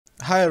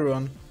Hi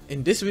everyone,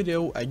 in this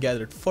video I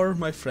gathered 4 of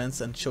my friends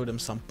and showed them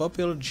some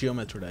popular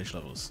Geometry Dash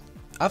levels.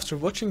 After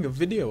watching a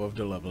video of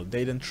the level,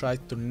 they then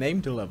tried to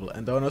name the level,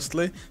 and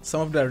honestly,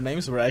 some of their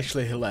names were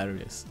actually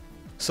hilarious.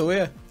 So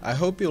yeah, I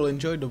hope you'll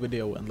enjoy the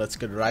video and let's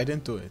get right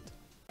into it.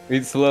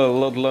 It's a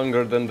lot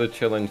longer than the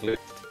challenge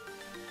list.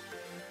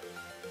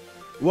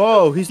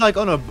 Whoa, he's like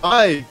on a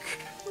bike.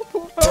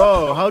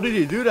 Whoa, how did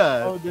he do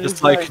that? Oh,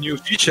 Just like new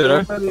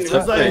feature.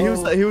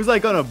 He was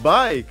like on a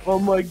bike. Oh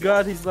my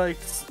god, he's like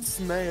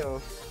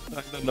snail.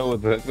 I don't know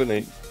what's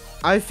happening.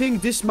 I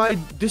think this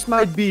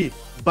might be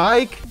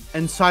bike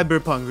and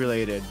cyberpunk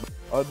related.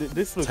 Oh,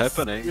 this looks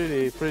happening?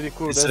 pretty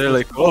cool. It's There's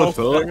really a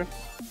colorful. poster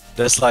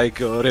That's like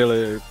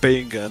really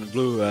pink and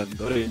blue and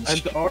orange.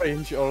 and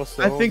orange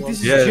also. I think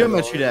this is Yeah.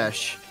 Geometry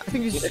Dash. I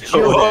think this is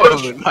Oh,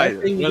 Geometry Dash.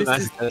 I think this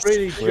is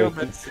pretty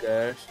Geometry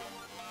Dash.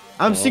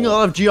 I'm seeing a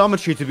lot of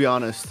geometry, to be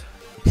honest.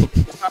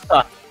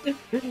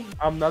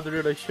 I'm not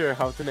really sure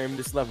how to name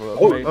this level.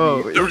 Oh,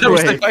 Maybe. There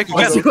was wait, the bike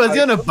was again. he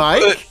on a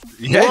bike?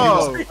 Yeah,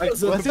 Whoa, he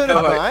was was he on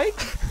a bike?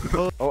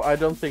 Oh, I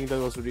don't think that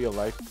was real.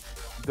 Like,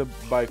 the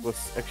bike was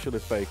actually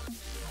fake.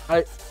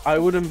 I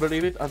wouldn't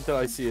believe it until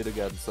I see it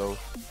again. So.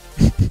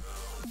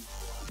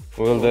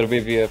 Will there be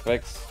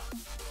VFX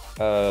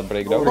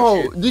breakdown?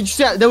 Oh, did you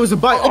see that? There was a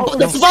bike. Oh,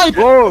 that's a bike!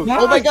 Whoa!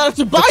 Oh my god, it's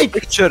a bike!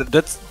 Picture.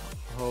 That's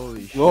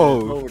Holy shit!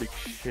 Whoa. Holy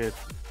shit!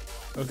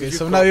 Okay, Did you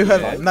so now you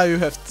copy have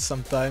that?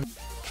 some time.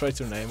 Try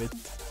to name it.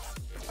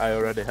 I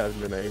already have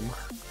the name.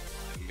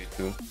 Me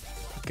too.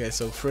 Okay,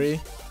 so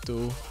 3,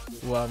 2,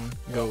 1,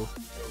 go.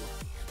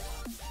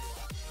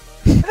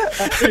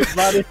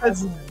 Everybody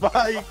has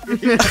bike.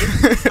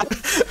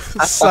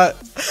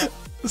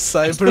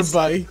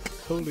 Cyberbike.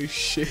 Holy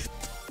shit.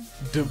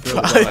 The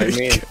I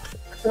mean,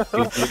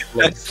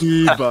 bike.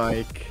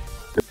 E-bike.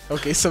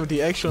 Okay, so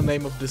the actual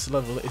name of this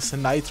level is a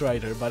Knight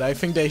Rider, but I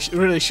think they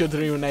really should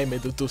rename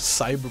it to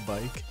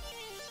Cyberbike.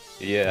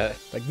 yeah,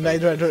 Like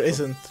Knight Rider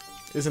isn't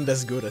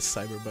as good as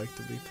Cyberbike,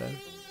 to be fair.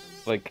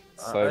 like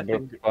I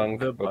think cyberpunk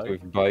the but bike.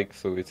 with bike,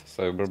 so it's a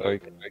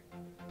cyberbike.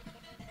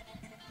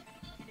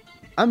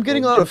 I'm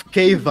getting a lot of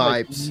cave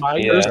vibes.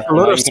 Yeah, there's a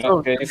lot of Minecraft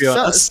stuff. games. To be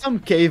honest, Some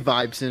cave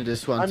vibes in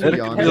this one, I to mean, be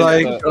it honest. could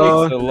like It's a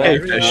hey,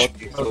 lot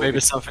fish, more, or so maybe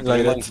it something like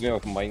reminds that. me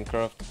of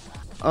Minecraft.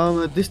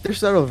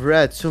 There's a lot of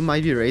red, so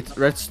maybe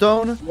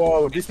redstone.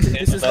 Whoa, this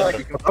is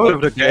like Out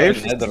of the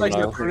cave. it's like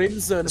a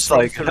crimson. It's from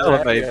like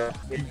hell, mate.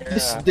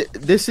 Terraria.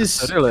 This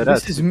is Really,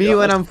 this that, is to me be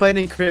when honest. I'm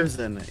fighting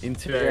Crimson in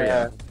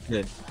Terraria.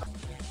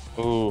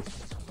 Ooh,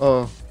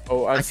 Oh,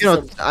 Oh, I see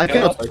cannot some- I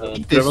cannot There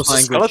speak this was a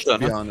language, to skeleton,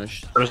 be huh?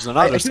 honest. There's I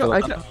another cannot,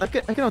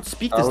 skeleton. I cannot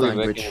speak are this we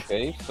language.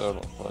 making caves or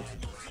what?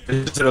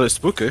 It's really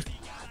spooky.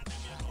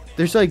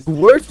 There's like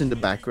words in the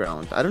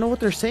background. I don't know what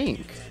they're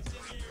saying.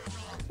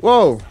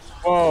 Whoa,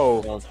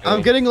 Whoa! Okay.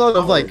 I'm getting a lot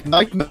of like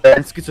nightmare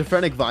and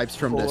schizophrenic vibes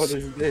from What this.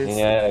 is this?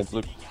 Yeah, it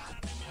looks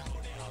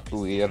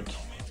weird.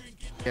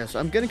 Yeah, so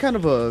I'm getting kind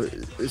of a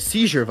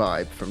seizure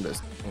vibe from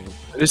this.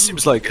 This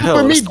seems like hell.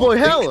 Super or Meat Boy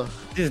something. hell!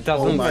 This Oh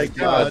doesn't my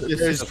god, this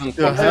is doesn't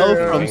the hell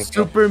from Minecraft.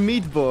 Super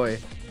Meat Boy.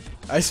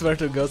 I swear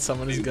to god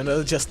someone is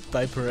gonna just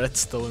type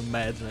redstone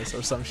madness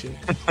or some shit.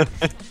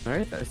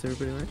 Alright, is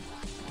everybody right?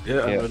 Yeah,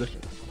 Yeah. I know that.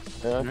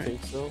 Yeah, I Right.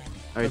 think so.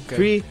 Alright, Okay.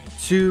 3,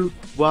 2,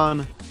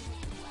 1.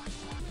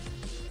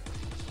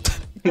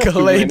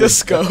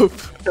 Kaleidoscope.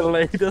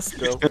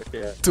 Kaleidoscope.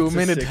 Yeah.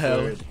 2-minute sick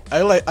hell. word.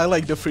 I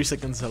like the 3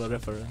 seconds hell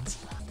reference.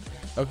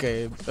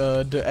 Okay,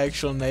 the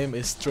actual name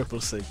is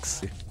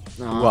 666.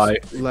 Nah, Why?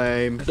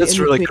 Lame. That's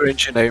really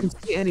cringy name.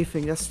 See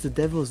anything, that's the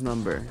devil's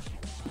number.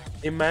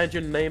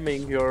 Imagine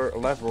naming your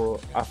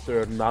level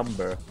after a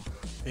number.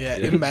 Yeah,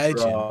 Yeah. imagine.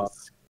 Bruh.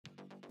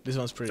 This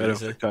one's pretty I don't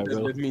easy. think I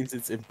will. That means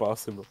it's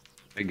impossible.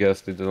 I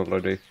guessed it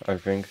already, I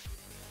think.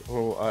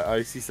 Oh,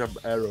 I see some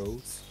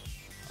arrows.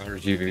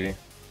 RGB.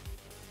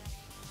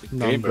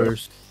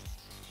 Numbers.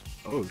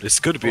 Oh, this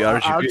could be Oh,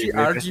 RGB. maybe.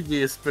 RGB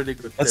is pretty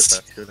good tip That's-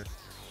 actually.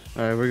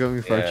 Alright, we're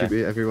going for Yeah.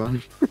 RGB,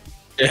 everyone.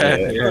 Yeah,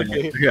 Yeah, yeah,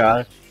 okay.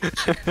 yeah.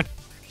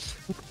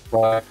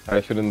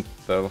 I shouldn't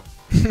tell.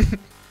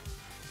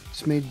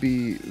 This may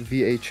be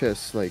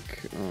VHS, like,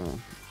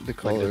 the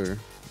color.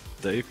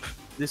 Tape.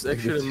 This Like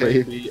actually the may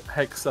tape. be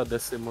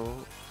hexadecimal.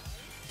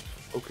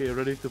 Okay,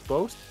 ready to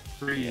post?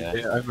 3, Yeah.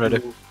 Yeah, I'm ready.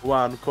 2,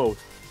 1, post.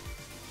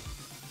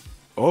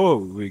 Oh,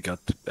 we got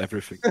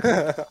everything.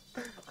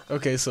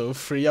 Okay, so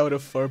 3 out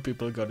of 4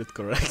 people got it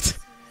correct.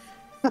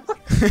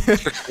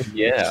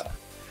 Yeah.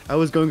 I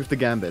was going with the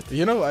gambit.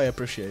 You know, I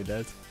appreciate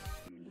that.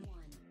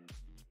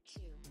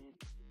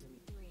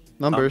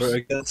 Numbers. Number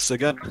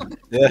again.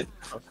 Yeah,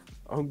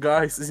 Oh,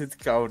 guys, is it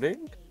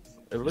counting?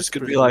 It this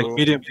could pretty be like low.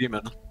 medium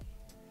demon.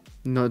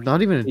 No,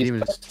 not even a He's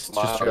demon, it's just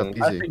straight up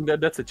smiling. I easy. think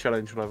that's a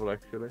challenge level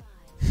actually.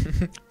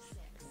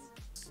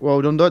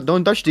 Whoa,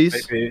 don't touch these.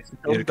 Maybe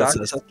Don't here gets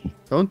touch.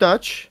 that. Don't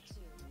touch.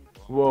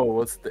 Whoa,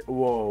 what's the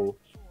whoa?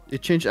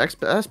 It changed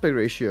aspect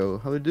ratio.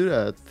 How do you do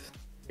that?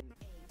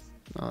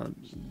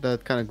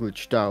 That kind of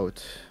glitched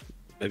out.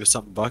 Maybe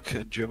some bug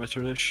in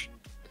Geometry Dash.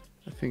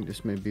 I think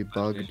this may be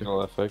bugged.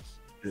 Visual effects.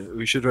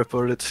 We should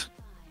report it.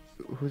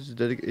 Is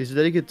it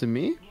dedicated to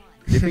me?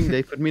 Do you think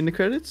they put me in the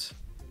credits?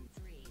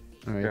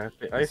 Alright,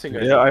 Yeah, I think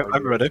Yeah,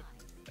 I'm ready.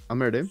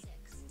 I'm ready.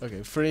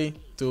 Okay, 3,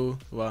 2,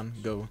 1,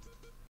 go.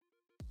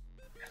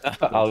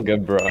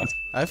 Algebra.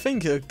 I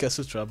think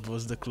Kesutrab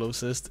was the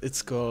closest.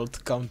 It's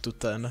called Count to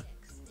 10.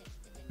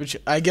 Which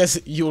I guess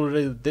you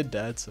already did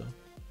that, so.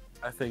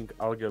 I think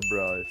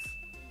algebra is.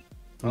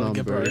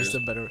 Algebra Numbers. is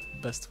the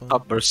best one.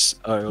 Numbers.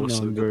 I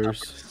also got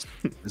Numbers.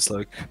 It's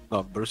like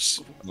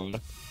numbers.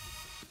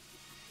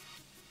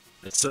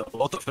 It's a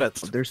lot of red.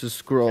 There's a And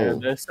scroll.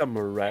 there's some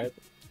red.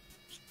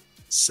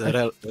 It's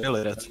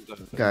really red.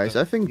 Guys,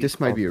 I think this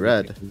might be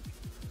red.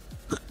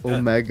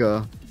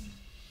 Omega.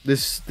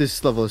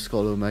 This level is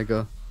called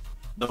Omega.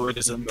 No, it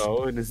isn't.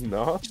 No, it is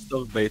not.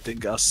 Stop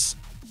baiting us.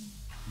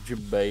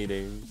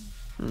 Debating.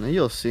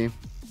 You'll see.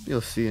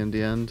 You'll see in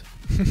the end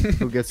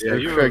who gets Yeah,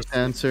 the you will correct see.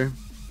 answer.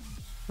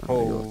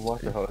 Oh, You'll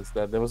what see. the hell is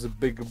that? There was a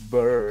big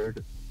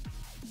bird.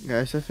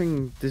 Guys, I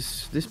think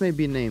this may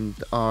be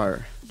named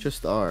R.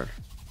 Just R.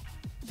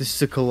 This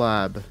is a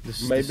collab. Maybe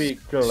this is a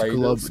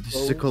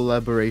kaleidoscope?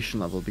 collaboration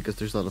level because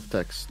there's a lot of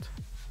text.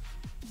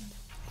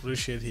 Holy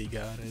shit, he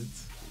got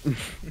it.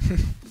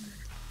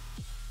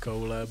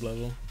 Collab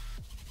level.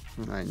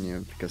 I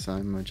knew because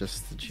I'm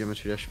just a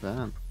Geometry Dash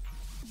fan.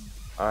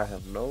 I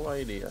have no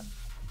idea.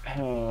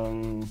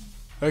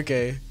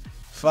 Okay,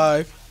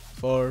 5,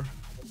 4,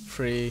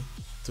 3,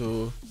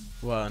 2,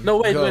 1. No,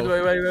 wait, go. wait,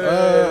 wait, wait, wait,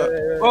 Uh,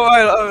 wait, Oh,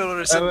 I will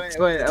reset.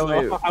 wait,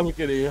 No, I'm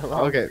kidding. I'm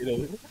Okay.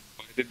 kidding.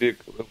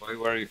 Why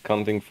were you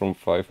counting from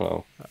 5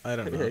 now? I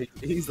don't know.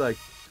 He's like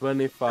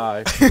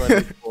 25,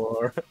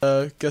 24.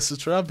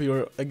 Kesutrab,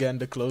 you're again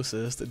the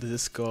closest. This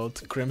is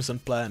called Crimson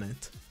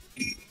Planet.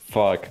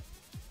 Fuck.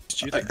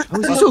 Cheating. How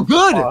is he so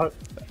good?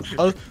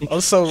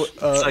 Also,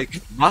 It's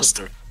like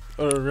master.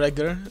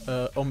 regular,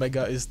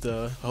 Omega is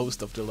the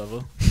host of the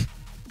level.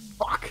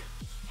 Fuck.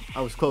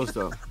 I was close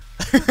though.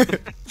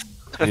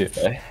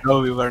 Yeah.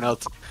 No, we were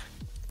not.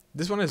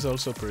 This one is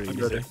also pretty I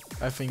got easy.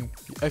 I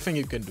think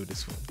you can do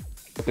this one.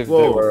 But if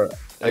Whoa. they were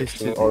I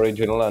actually see.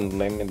 original and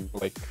named it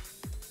like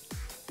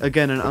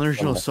Again, an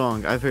original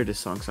song. I've heard this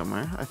song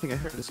somewhere. I think I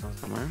heard this song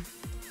somewhere.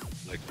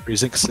 Like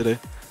freezing city.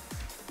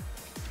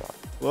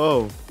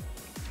 Whoa.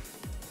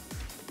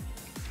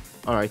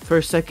 Alright, for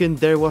a second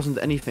there wasn't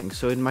anything,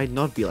 so it might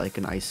not be like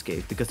an ice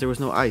cave because there was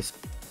no ice.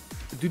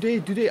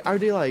 Are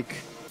they like,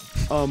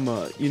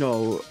 you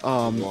know,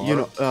 are they like,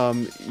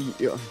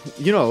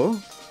 you know,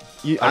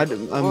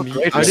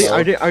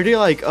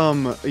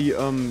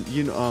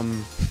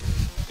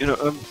 You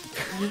know,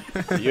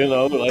 you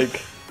know,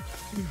 like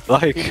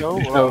like, You know,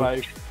 you or know,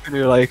 like,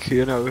 you're like,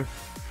 you know.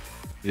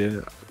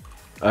 Yeah.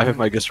 I have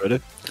my guess ready.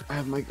 I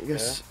have my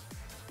guess.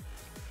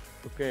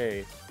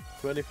 okay,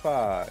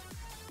 25.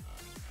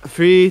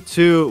 3,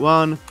 2,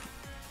 1.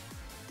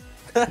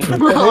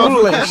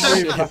 Holy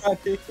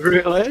shit!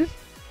 Really?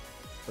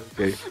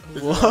 Okay.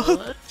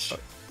 What?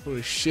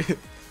 Holy shit!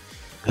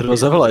 It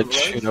was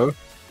avalanche, you know.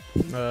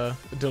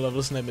 The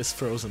level's name is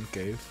Frozen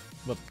Cave,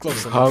 but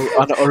close enough.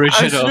 How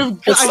unoriginal.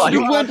 It's like,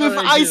 went with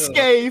Ice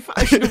Cave.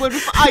 I should have went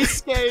with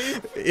Ice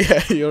Cave.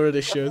 Yeah, you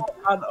already should.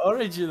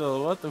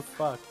 Unoriginal, what the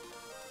fuck?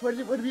 Where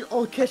did we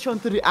all catch on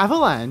to the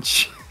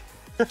avalanche?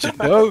 you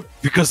know,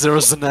 because there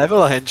was an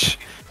avalanche.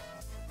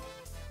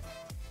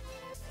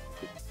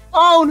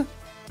 Clown.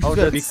 Oh,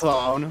 Gotta be that's,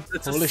 clown.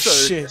 that's a Holy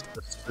surge. shit!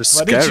 It's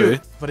Why did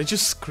scary. you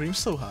scream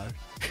so hard?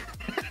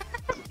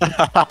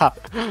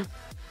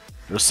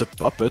 There's a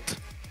puppet.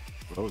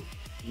 Bro.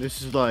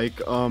 This is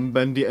like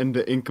Bendy and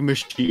the Ink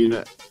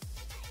Machine.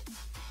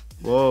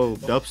 Whoa,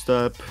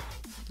 dubstep.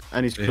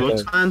 Any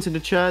Skrillex fans in the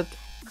chat?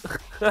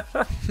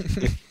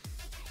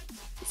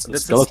 It's a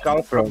That's a skull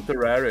skeleton. from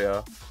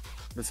Terraria.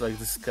 That's like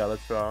the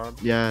skeleton.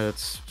 Yeah,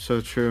 that's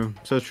so true.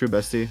 So true,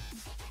 bestie.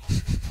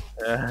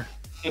 Yeah.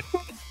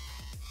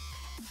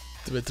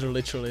 Twitter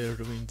literally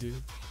ruined you.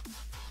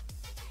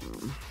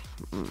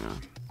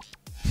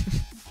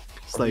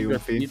 It's like You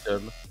got Goofy.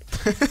 eaten.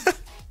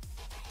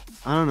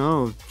 I don't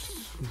know.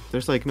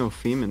 There's like no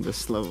theme in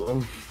this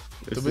level.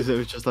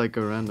 It's just like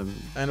a random.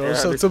 And Yeah,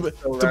 also, this to is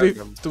so to be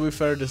random. to be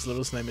fair, this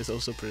level's name is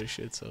also pretty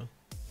shit. So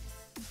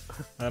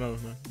I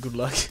don't know. Good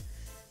luck.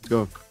 Let's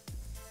go.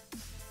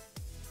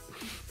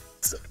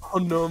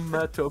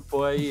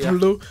 Onomatopoeia.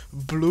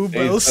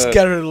 Bluebell It's,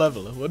 scary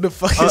level. What the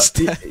fuck is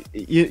that?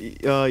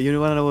 You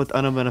wanna know what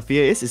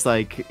onomatopoeia is? It's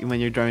like when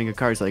you're driving a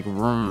car. It's like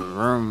vroom,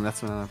 vroom.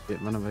 That's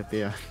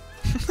onomatopoeia.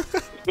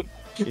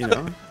 You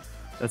know,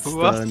 that's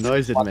the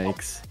noise it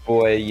makes.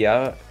 boy,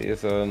 yeah,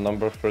 is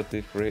number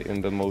 33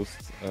 in the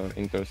most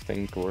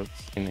interesting words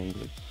in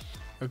English.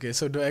 Okay,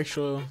 so the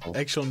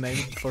actual name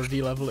for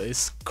the level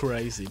is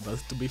crazy, but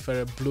to be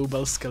fair,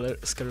 Bluebell scary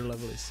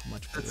level is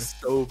much better. That's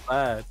so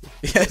bad.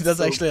 Yeah, that's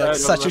so actually like bad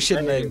such of a a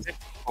shit name.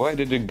 Why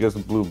did you guess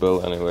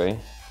Bluebell anyway?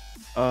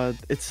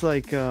 It's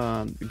like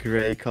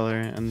gray color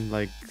and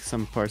like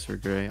some parts were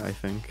gray. I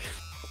think.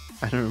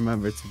 I don't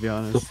remember to be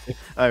honest.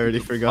 I already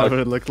forgot what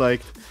it looked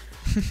like.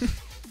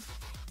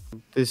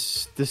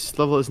 This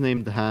level is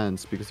named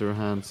Hands because there were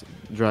hands.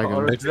 Dragon.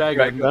 Or a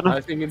dragon. Dragon. I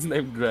think it's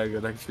named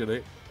Dragon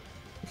actually.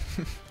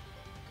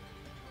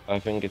 I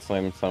think it's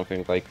named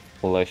something like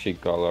Fleshy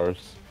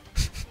Colors.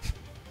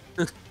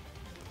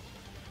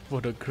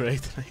 What a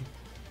great name.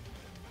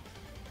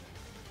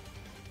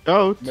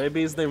 Out.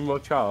 Maybe his name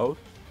Watch Out.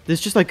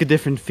 There's just like a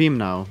different theme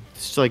now.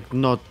 It's like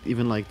not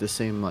even like the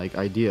same like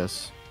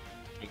ideas.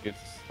 I think it's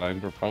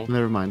Cyberpunk.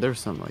 Never mind, there's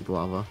some like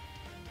lava.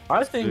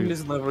 I think Dude.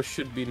 this level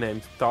should be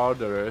named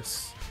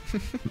Tartarus.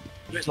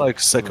 It's like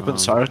Second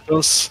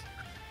Sartos.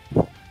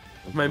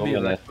 Maybe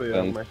Luminous Requiem,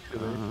 and-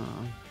 actually.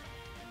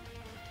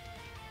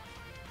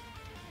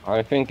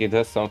 I think it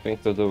has something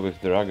to do with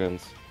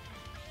dragons.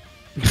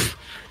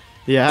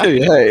 Yeah.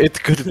 Yeah,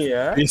 it could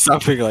Yeah. be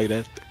something like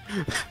that.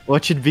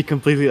 What should be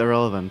completely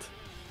irrelevant?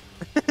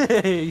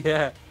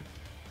 Yeah.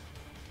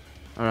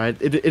 Alright,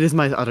 it is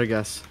my other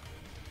guess.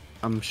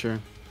 I'm sure.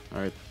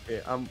 Alright.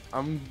 Okay,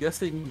 I'm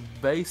guessing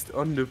based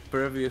on the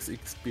previous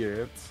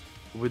experience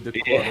with the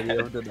quality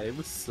of the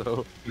names,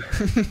 so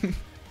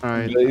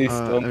Alright. Based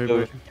on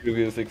everybody. the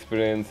previous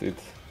experience,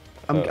 it's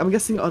I'm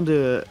guessing on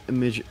the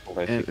Fleshy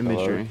Colors.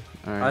 imagery.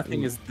 Alright. I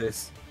think it's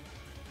this.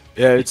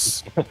 Yeah,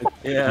 it's.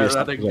 Yeah, it's rather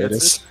something like guess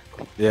this.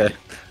 Yeah.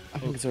 I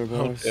think it's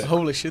Ouroboros.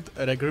 Holy shit,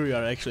 Regru, you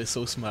are actually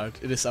so smart.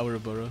 It is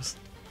Ouroboros.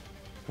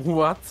 it.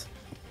 What?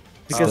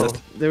 Because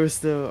Oh. there was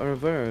the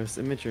Ouroboros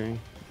imagery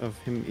of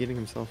him eating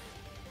himself.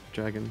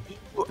 Dragon.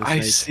 I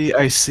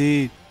snake.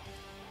 see.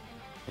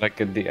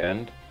 like at the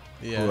end.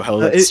 Yeah. Well,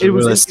 that's It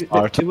was really it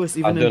smart. was I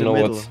even in don't the know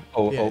middle.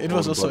 what's. Yeah, it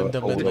was also in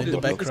the middle, in the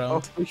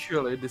background.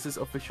 This is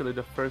officially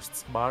the first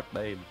smart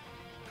name.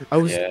 I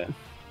was Yeah.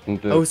 And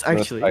I was the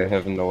rest actually- I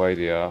have no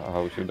idea.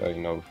 How should I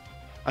know?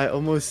 I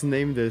almost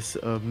named this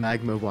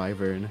Magma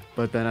Wyvern,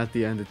 but then at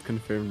the end it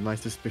confirmed my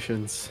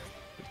suspicions.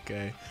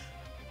 Okay.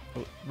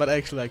 Well, but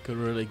actually, like a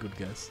really good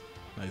guess.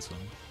 Nice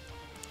one.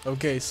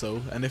 Okay,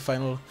 so any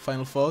final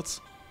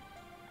thoughts?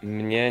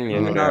 Nie, nie,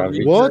 No,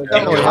 nie. What?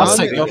 Yeah, Oh,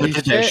 Jacek, Jan- dobry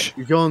tydzień.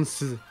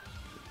 Jons.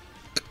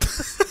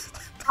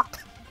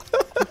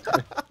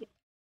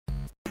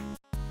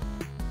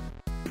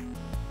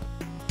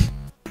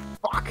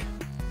 Fuck!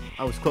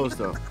 I was close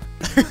though.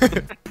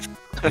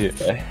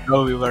 Yeah.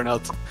 No, we were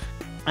not.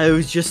 I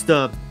was just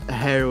a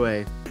hair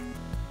away.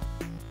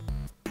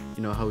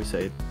 You know how we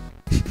say it.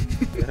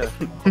 Yeah.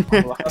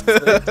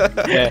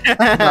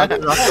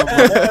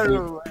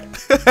 To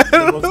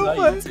was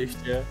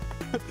zajebiście.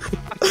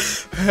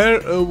 Hair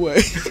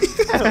away.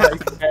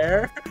 Like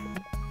hair.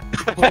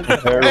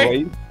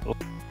 Fairway.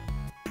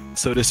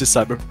 So this is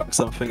Cyberpunk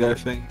something, I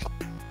think.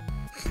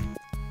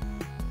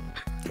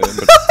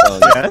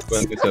 Yes.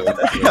 27.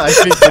 I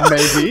think that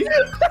maybe.